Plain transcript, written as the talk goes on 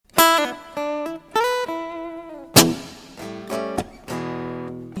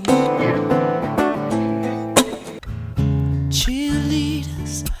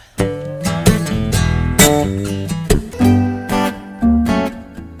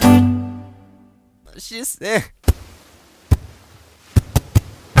she said.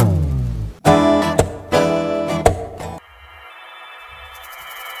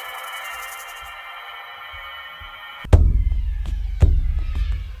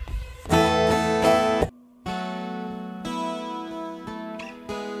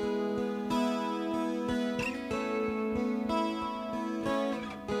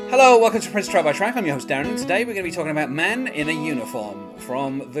 Hello, welcome to Prince Track by Track. I'm your host Darren, and today we're going to be talking about Man in a Uniform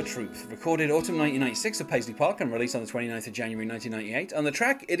from The Truth. Recorded autumn 1996 at Paisley Park and released on the 29th of January 1998. On the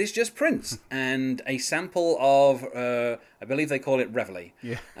track, it is just Prince and a sample of, I believe they call it Reveille.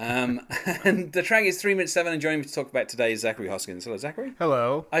 Yeah. And the track is 3 minutes 7, and joining me to talk about today is Zachary Hoskins. Hello, Zachary.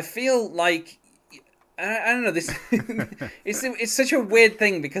 Hello. I feel like, I don't know, this it's such a weird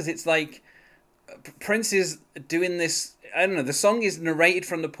thing because it's like Prince is doing this. I don't know, the song is narrated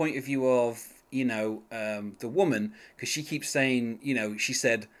from the point of view of, the woman, because she keeps saying, she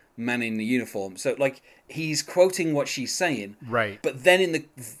said, man in the uniform. So, like, he's quoting what she's saying. Right. But then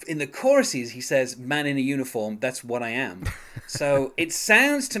in the choruses, he says, man in a uniform, that's what I am. So, it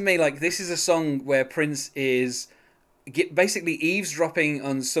sounds to me like this is a song where Prince is basically eavesdropping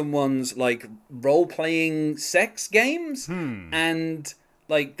on someone's, like, role-playing sex games. And,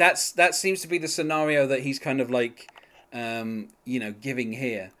 like, that seems to be the scenario that he's kind of, like, giving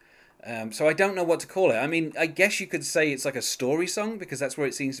here. So I don't know what to call it. I mean, I guess you could say it's like a story song, because that's where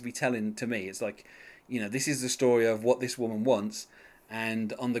it seems to be telling to me. It's like, this is the story of what this woman wants,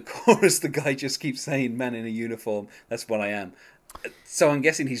 and on the chorus the guy just keeps saying, man in a uniform, that's what I am. So I'm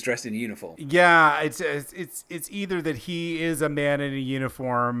guessing he's dressed in a uniform. Yeah, it's either that he is a man in a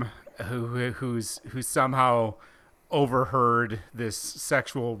uniform who's somehow overheard this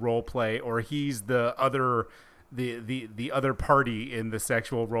sexual role play, or he's the other the other party in the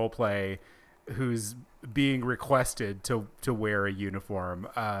sexual role play who's being requested to wear a uniform.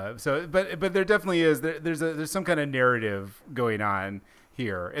 But there definitely is there's some kind of narrative going on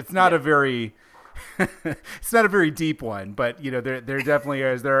here. It's not a very it's not a very deep one, but there definitely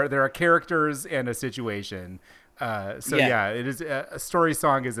is. There are characters and a situation. It is a story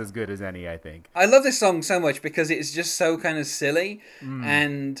song is as good as any, I think. I love this song so much because it's just so kind of silly,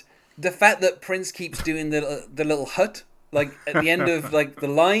 and the fact that Prince keeps doing the little hut, like at the end of like the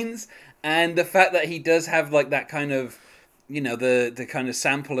lines, and the fact that he does have like that kind of, the kind of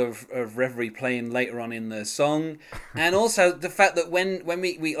sample of Reverie playing later on in the song, and also the fact that when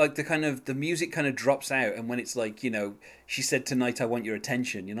we like the music kind of drops out, and when it's like, she said tonight I want your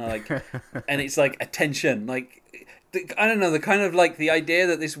attention, and it's like attention, like I don't know, the kind of like the idea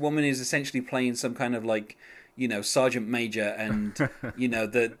that this woman is essentially playing some kind of like, Sergeant Major, and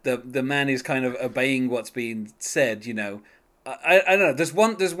the man is kind of obeying what's being said. I don't know. There's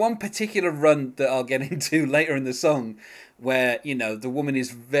one particular run that I'll get into later in the song where the woman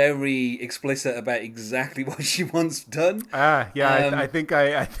is very explicit about exactly what she wants done. I think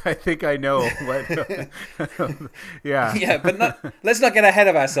I know what. Yeah, but let's not get ahead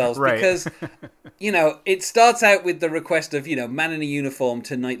of ourselves, right. Because it starts out with the request of man in a uniform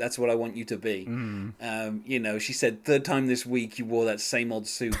tonight. That's what I want you to be. She said, third time this week you wore that same old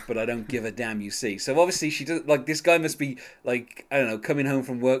suit, but I don't give a damn. You see, so obviously she does. Like, this guy must be like, I don't know, coming home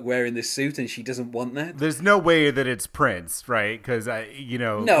from work wearing this suit, and she doesn't want that. There's no way that it's Prince, right? Because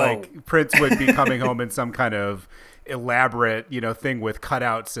No. like Prince would be coming home in some kind of elaborate, thing with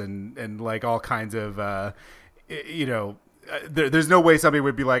cutouts and like all kinds of, there's no way somebody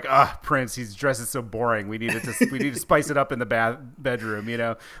would be like, Prince, he's dressed so boring. We need to spice it up in the bedroom,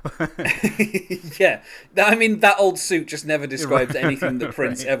 Yeah, I mean, that old suit just never describes anything that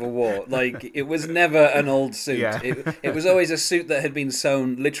Prince ever wore. Like, it was never an old suit. Yeah. It was always a suit that had been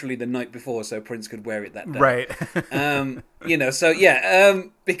sewn literally the night before, so Prince could wear it that day. Right.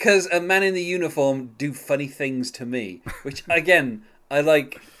 Because a man in the uniform do funny things to me, which again I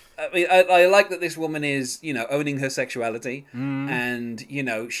like. I mean, I like that this woman is, owning her sexuality, and,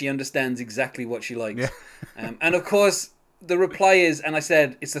 she understands exactly what she likes. Yeah. And of course, the reply is, and I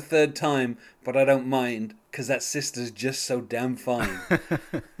said, it's the third time, but I don't mind, because that sister's just so damn fine.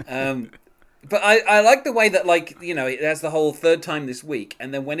 But I like the way that, like, it has the whole third time this week,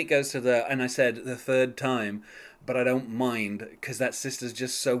 and then when it goes to and I said, the third time, but I don't mind, because that sister's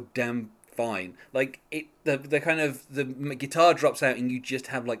just so damn fine. Like, the kind of the guitar drops out and you just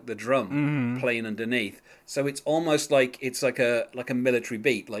have like the drum playing underneath, so it's almost like it's like a military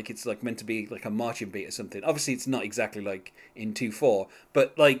beat, like it's like meant to be like a marching beat or something. Obviously it's not exactly like in 2/4,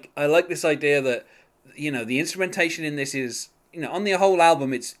 but like I like this idea that the instrumentation in this is, on the whole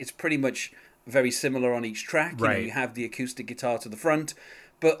album it's pretty much very similar on each track. Right. You have the acoustic guitar to the front,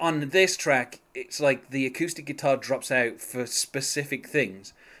 But on this track, it's like the acoustic guitar drops out for specific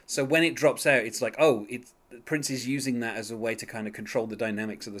things. So when it drops out, it's like, oh, Prince is using that as a way to kind of control the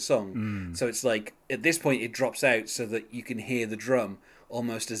dynamics of the song. So it's like, at this point, it drops out so that you can hear the drum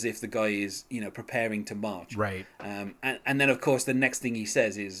almost as if the guy is, preparing to march. Right. And then, of course, the next thing he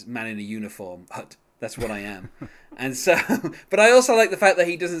says is, man in a uniform, hut. That's what I am. And so, but I also like the fact that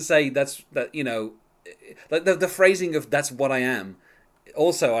he doesn't say like the phrasing of that's what I am.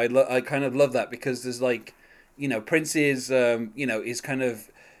 Also, I kind of love that because there's like, Prince is, is kind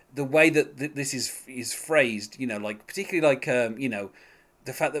of the way that this is phrased, like particularly like,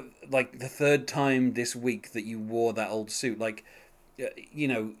 the fact that like the third time this week that you wore that old suit, like,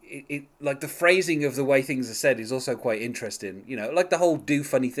 it like the phrasing of the way things are said is also quite interesting. Like the whole do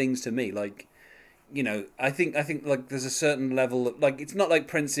funny things to me, like, I think like there's a certain level of, like, it's not like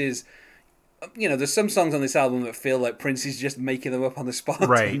Prince is, there's some songs on this album that feel like Prince is just making them up on the spot,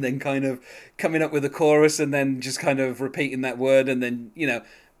 right, and then kind of coming up with a chorus and then just kind of repeating that word and then,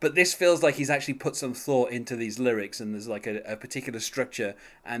 but this feels like he's actually put some thought into these lyrics and there's like a particular structure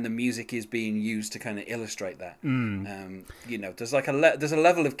and the music is being used to kind of illustrate that. There's like there's a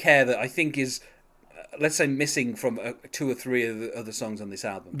level of care that I think is, let's say, missing from 2 or 3 of the other songs on this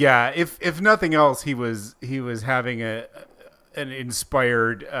album. Yeah, if nothing else, he was having an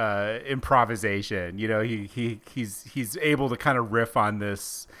inspired improvisation. He's able to kind of riff on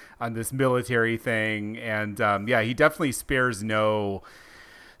this military thing, and he definitely spares no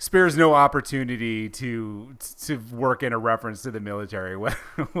opportunity to work in a reference to the military,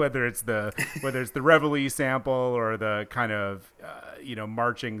 whether it's the Reveille sample or the kind of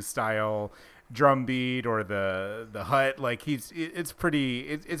marching style drum beat or the hut. Like it's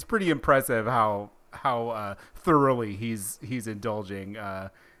pretty impressive how thoroughly he's indulging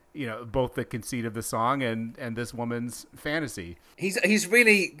both the conceit of the song and this woman's fantasy. He's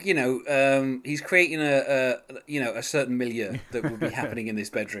really he's creating a certain milieu that will be happening in this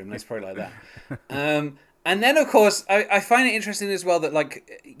bedroom. Let's put it like that. And then of course I find it interesting as well that,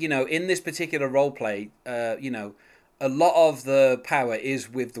 like, in this particular role play, a lot of the power is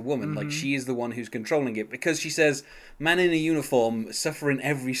with the woman. Like, she is the one who's controlling it because she says, man in a uniform, suffering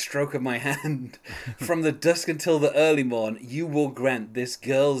every stroke of my hand. From the dusk until the early morn, you will grant this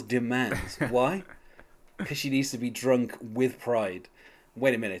girl's demands. Why? Because she needs to be drunk with pride.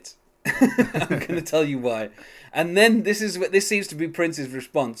 Wait a minute. I'm going to tell you why. And then this seems to be Prince's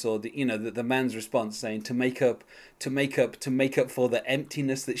response, or the man's response, saying to make up for the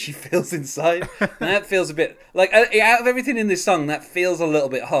emptiness that she feels inside. And that feels a bit like, out of everything in this song, that feels a little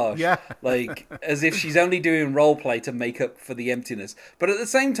bit harsh. Yeah. Like as if she's only doing role play to make up for the emptiness. But at the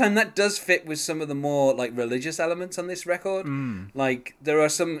same time, that does fit with some of the more like religious elements on this record. Like there are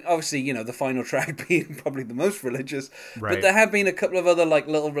some, obviously, the final track being probably the most religious, right, but there have been a couple of other like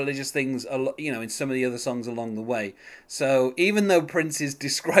little religious things, in some of the other songs along the way. So even though Prince is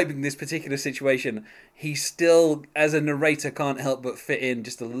describing this particular situation, he still, as a narrator, can't help but fit in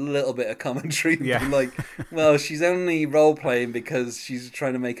just a little bit of commentary. Yeah. Like, well, she's only role playing because she's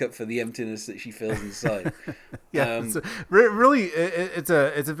trying to make up for the emptiness that she feels inside. Yeah, really, it's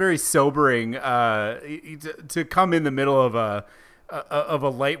a very sobering to come in the middle of a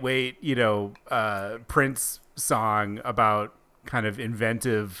lightweight, Prince song about kind of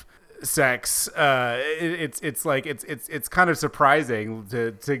inventive sex. It's like it's kind of surprising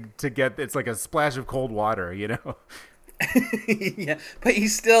to get, it's like a splash of cold water, Yeah, but he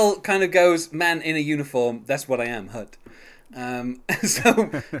still kind of goes, man in a uniform, that's what I am, hut.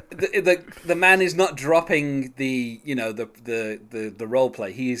 So the man is not dropping the role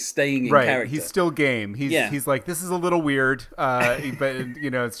play. He is staying in character. He's still game. He's like, this is a little weird, but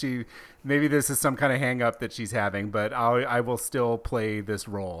maybe this is some kind of hang up that she's having, but I will still play this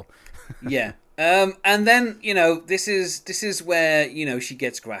role. Yeah. And then, this is where, she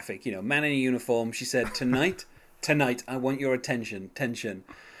gets graphic. Man in a uniform, she said, tonight, I want your attention.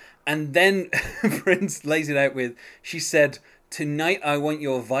 And then Prince lays it out with, she said, tonight I want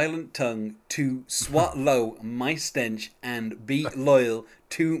your violent tongue to swallow my stench and be loyal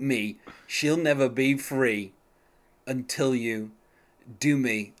to me. She'll never be free until you do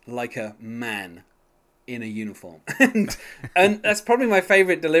me like a man in a uniform. and that's probably my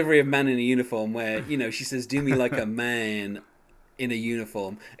favorite delivery of man in a uniform, where she says, do me like a man in a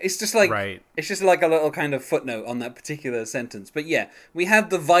uniform. It's just like, right, it's just like a little kind of footnote on that particular sentence. But yeah, we have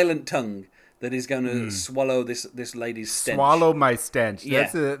the violent tongue that is going to swallow this lady's stench. Swallow my stench. Yeah.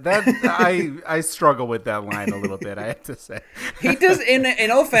 I struggle with that line a little bit, I have to say. He does,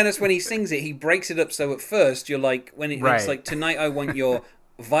 in all fairness, when he sings it, he breaks it up. So at first you're like, when it's like, tonight I want your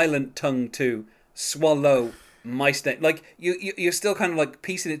violent tongue to swallow my state. Like you're still kind of like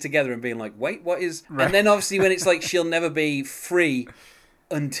piecing it together and being like, wait, what is? Right. And then obviously when it's like she'll never be free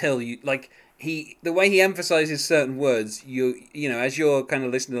until you like. The way he emphasizes certain words, you know, as you're kind of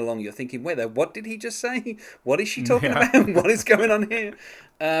listening along, you're thinking, wait, what did he just say? What is she talking about? What is going on here?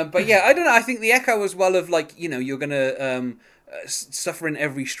 But yeah, I don't know. I think the echo as well of like, you know, you're gonna suffer in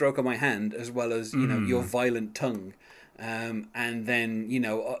every stroke of my hand, as well as you know your violent tongue, and then you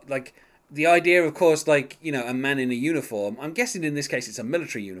know like the idea, of course, like you know a man in a uniform. I'm guessing in this case it's a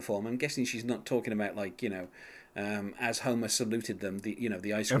military uniform. I'm guessing she's not talking about like you know. As Homer saluted them,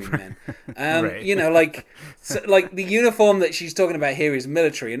 the ice cream men. Right. You know, like like the uniform that she's talking about here is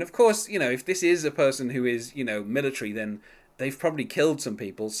military, and of course, you know, if this is a person who is you know military, then they've probably killed some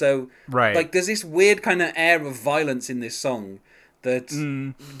people. So, Right. like, there's this weird kind of air of violence in this song that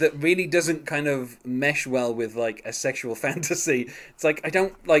that really doesn't kind of mesh well with like a sexual fantasy. It's like I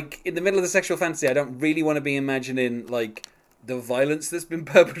don't like in the middle of the sexual fantasy, I don't really want to be imagining like the violence that's been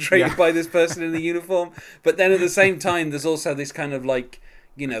perpetrated by this person in the uniform, but then at the same time there's also this kind of like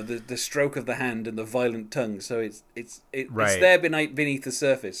you know the stroke of the hand and the violent tongue, so it's there beneath the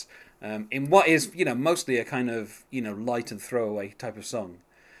surface in what is you know mostly a kind of you know light and throwaway type of song.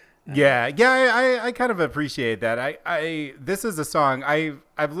 I kind of appreciate that. I this is a song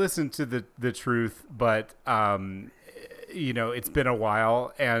I've listened to the Truth, but you know, it's been a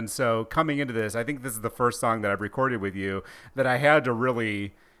while. And so coming into this, I think this is the first song that I've recorded with you that I had to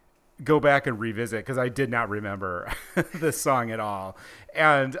really go back and revisit because I did not remember this song at all.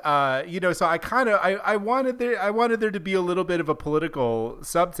 And, you know, so I wanted there to be a little bit of a political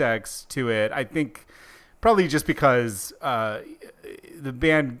subtext to it. I think probably just because, the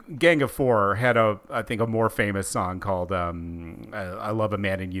band Gang of Four had I think a more famous song called I Love a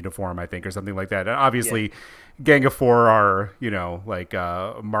Man in Uniform, I think, or something like that. And obviously Gang of Four are, you know, like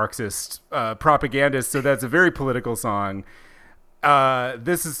Marxist propagandists, so that's a very political song.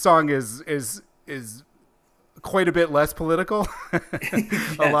 This song is quite a bit less political,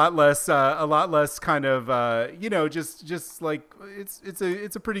 a lot less kind of you know just like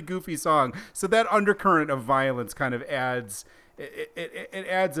it's a pretty goofy song. So that undercurrent of violence kind of adds. It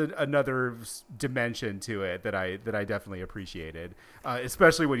adds another dimension to it that I definitely appreciated,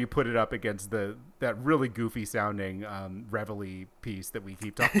 especially when you put it up against that really goofy sounding Reveille piece that we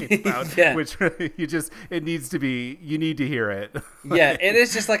keep talking about, which you need to hear it. Yeah, it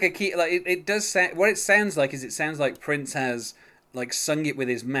is just like a key. Like it does sound. What it sounds like is it sounds like Prince has like sung it with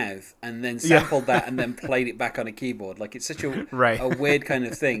his mouth and then sampled that and then played it back on a keyboard. Like it's such a weird kind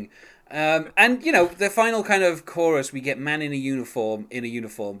of thing. And you know the final kind of chorus, we get man in a uniform,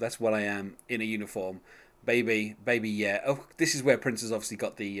 that's what I am, in a uniform, baby, yeah. Oh, this is where Prince has obviously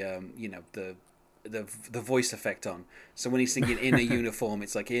got the you know the voice effect on. So when he's singing in a uniform,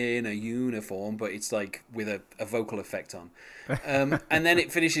 it's like in a uniform, but it's like with a vocal effect on. And then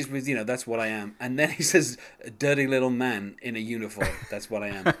it finishes with you know that's what I am, and then he says dirty little man in a uniform, that's what I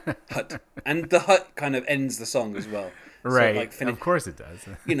am, hut, and the hut kind of ends the song as well. Right, so, like, of course it does.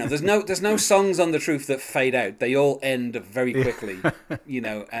 You know, there's no songs on the Truth that fade out. They all end very quickly. You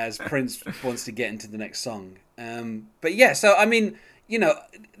know, as Prince wants to get into the next song. But yeah, so I mean, you know,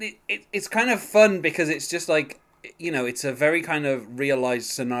 it's kind of fun because it's just like, you know, it's a very kind of realized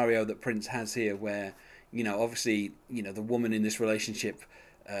scenario that Prince has here, where you know, obviously, you know, the woman in this relationship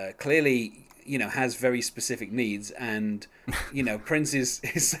clearly, you know, has very specific needs, and you know, Prince is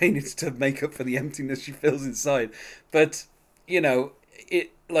saying it's to make up for the emptiness she feels inside. But you know,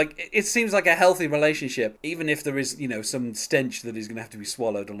 it seems like a healthy relationship, even if there is, you know, some stench that is going to have to be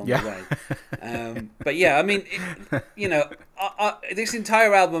swallowed along the way. But yeah, I mean, you know, this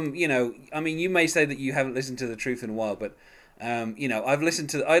entire album, you know, I mean, you may say that you haven't listened to The Truth in a while, but you know, I listen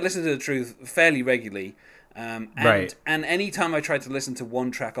to The Truth fairly regularly. And any time I try to listen to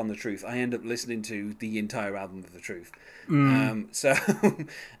one track on The Truth, I end up listening to the entire album of The Truth. So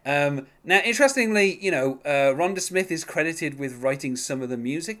now, interestingly, you know, Rhonda Smith is credited with writing some of the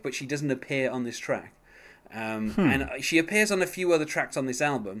music, but she doesn't appear on this track. And she appears on a few other tracks on this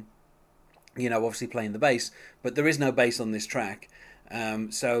album, you know, obviously playing the bass, but there is no bass on this track.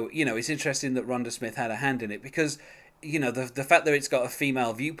 So, you know, it's interesting that Rhonda Smith had a hand in it, because you know, the fact that it's got a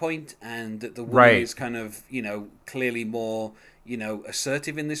female viewpoint and that the woman is kind of, you know, clearly more, you know,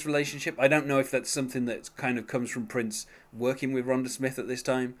 assertive in this relationship. I don't know if that's something that kind of comes from Prince working with Rhonda Smith at this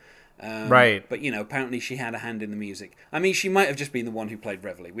time. But, you know, apparently she had a hand in the music. I mean, she might have just been the one who played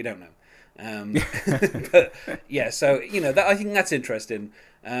Reveille. We don't know. But, yeah, so, you know, I think that's interesting.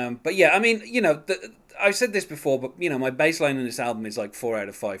 But, yeah, I mean, you know, I've said this before, but, you know, my baseline in this album is like 4 out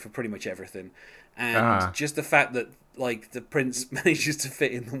of 5 for pretty much everything. And just the fact that, like, the Prince manages to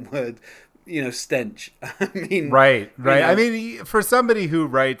fit in the word stench. I mean, right. I mean, for somebody who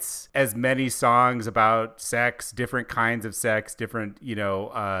writes as many songs about sex, different kinds of sex, different,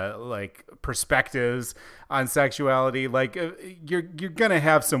 like perspectives on sexuality, like you're gonna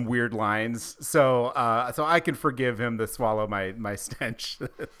have some weird lines. So I can forgive him the swallow my stench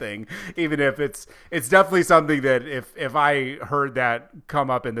thing, even if it's definitely something that if I heard that come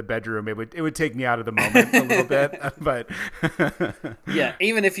up in the bedroom, it would take me out of the moment a little bit. But yeah,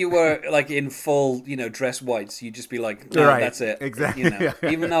 even if you were like in full, dress whites, you'd just be like, no, that's it. Exactly.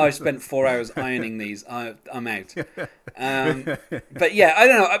 Even though I spent 4 hours ironing these, I'm out. But yeah, I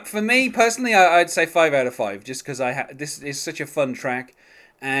don't know. For me personally, I'd say 5 out of 5, just because this is such a fun track,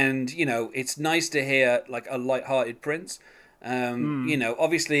 and it's nice to hear like a light-hearted Prince.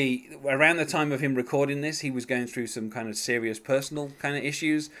 Obviously around the time of him recording this, he was going through some kind of serious personal kind of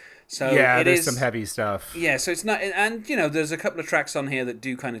issues. So yeah, there's some heavy stuff. Yeah, so it's not, and there's a couple of tracks on here that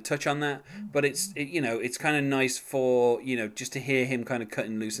do kind of touch on that, but it's kind of nice for just to hear him kind of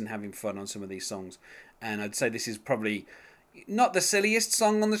cutting loose and having fun on some of these songs. And I'd say this is probably not the silliest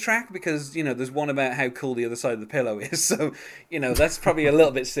song on the track, because there's one about how cool the other side of the pillow is, so that's probably a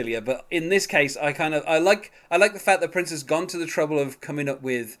little bit sillier. But in this case, I like the fact that Prince has gone to the trouble of coming up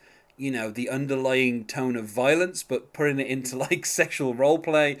with the underlying tone of violence, but putting it into like sexual role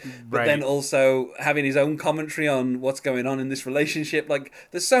play, but then also having his own commentary on what's going on in this relationship. Like,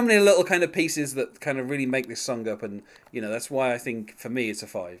 there's so many little kind of pieces that kind of really make this song up, and that's why I think for me it's a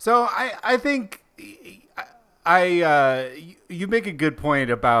 5. So I think you make a good point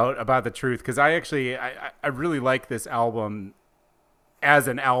about the truth, because I really like this album as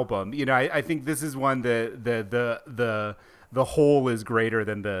an album. I think this is one that the whole is greater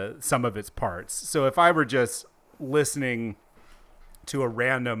than the sum of its parts. So if I were just listening to a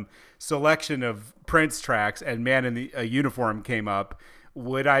random selection of Prince tracks and Man in a Uniform came up,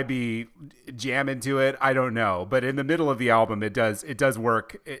 would I be jamming to it? I don't know. But in the middle of the album, it does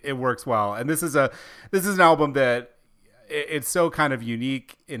work. It works well. And this is an album that it's so kind of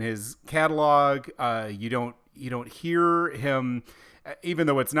unique in his catalog. You don't hear him, even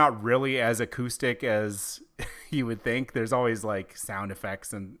though it's not really as acoustic as you would think. There's always like sound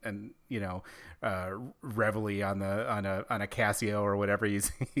effects and reveille on a Casio or whatever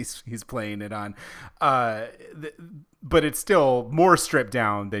he's playing it on. But it's still more stripped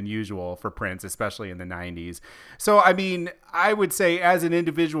down than usual for Prince, especially in the 90s. So, I mean, I would say as an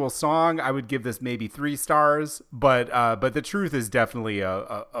individual song, I would give this maybe 3 stars, but The Truth is definitely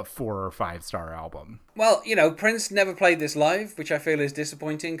a 4 or 5 star album. Well, Prince never played this live, which I feel is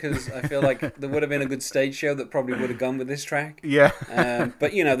disappointing, because I feel like there would have been a good stage show that probably would have gone with this track. Yeah.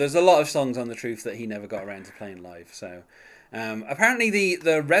 But, there's a lot of songs on The Truth that he never got around to playing live, so... apparently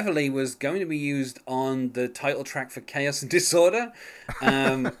the reveille was going to be used on the title track for Chaos and Disorder,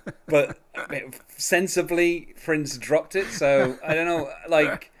 but sensibly Prince dropped it, so I don't know,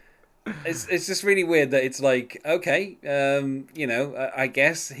 like, it's just really weird that it's like, okay, I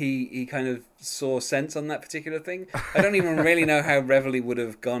guess he kind of saw sense on that particular thing. I don't even really know how reveille would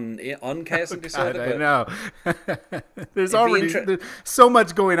have gone on Chaos and Disorder. God, I know. There's there's so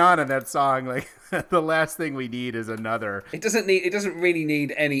much going on in that song, like the last thing we need is another. It doesn't really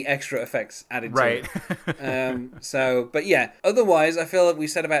need any extra effects added to it. But yeah, otherwise I feel like we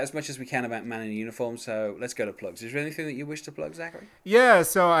said about as much as we can about Man in Uniform, so let's go to plugs. Is there anything that you wish to plug, Zachary? Yeah,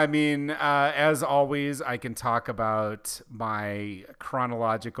 so I mean, as always, I can talk about my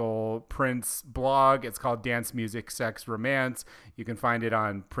chronological Prince blog. It's called Dance Music Sex Romance. You can find it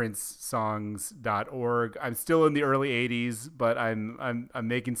on princesongs.org. I'm still in the early 80s, but I'm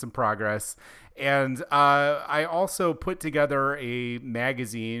making some progress. And I also put together a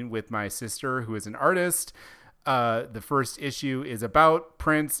magazine with my sister, who is an artist. The first issue is about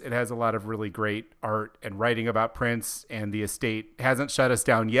Prince. It has a lot of really great art and writing about Prince, and the estate hasn't shut us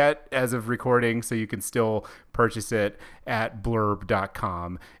down yet as of recording, so you can still purchase it at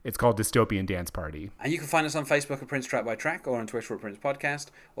blurb.com. It's called Dystopian Dance Party. And you can find us on Facebook at Prince Track by Track, or on Twitter at Prince Podcast,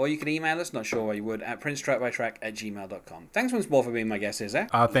 or you can email us, not sure why you would, at princetrackbytrack@gmail.com. Thanks once more for being my guest here,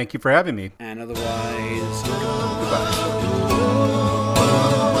 Zach. Thank you for having me. And otherwise, goodbye.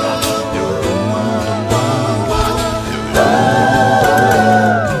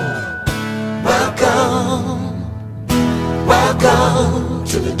 Welcome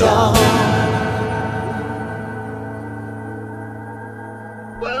to the dawn.